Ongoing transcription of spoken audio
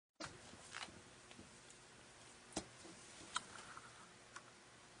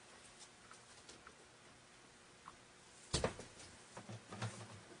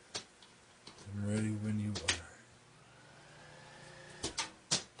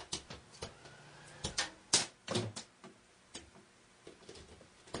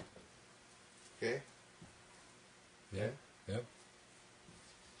Yeah. Yep.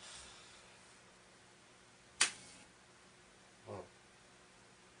 Oh.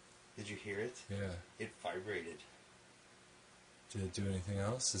 Did you hear it? Yeah. It vibrated. Did it do anything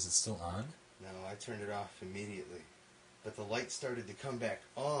else? Is it still on? No, I turned it off immediately. But the light started to come back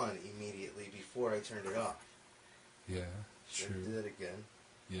on immediately before I turned it off. Yeah, Should true. I do that again?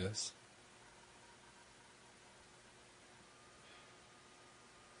 Yes.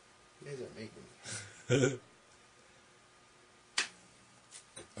 You guys are making me.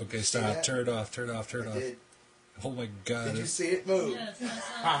 Okay, stop. Turn it off. Turn it off. Turn it I off. did. Oh my god. Did you see it move? Yes,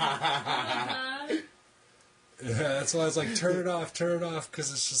 I saw it. Yeah, that's why I was like, turn it off,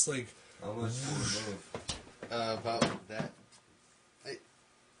 because it's just like... How much did it move? About that.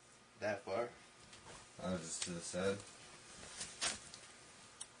 That far. Just to the side.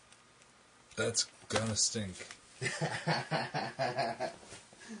 That's gonna stink.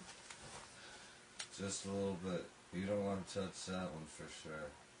 Just a little bit. You don't want to touch that one for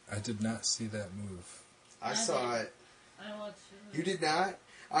sure. I did not see that move. I saw it. I watched it. You did not?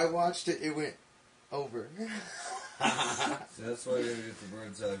 I watched it. It went over. See, that's why you gotta get the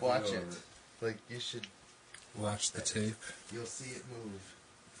bird's eye view Watch of it. Like, you should... Watch the tape. You'll see it move.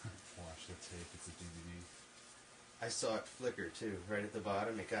 Watch the tape. It's a DVD. I saw it flicker, too. Right at the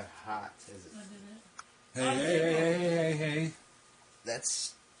bottom. It got hot as it... I did it. Hey.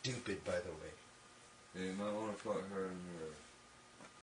 That's stupid, by the way. Yeah, you might want to put her in your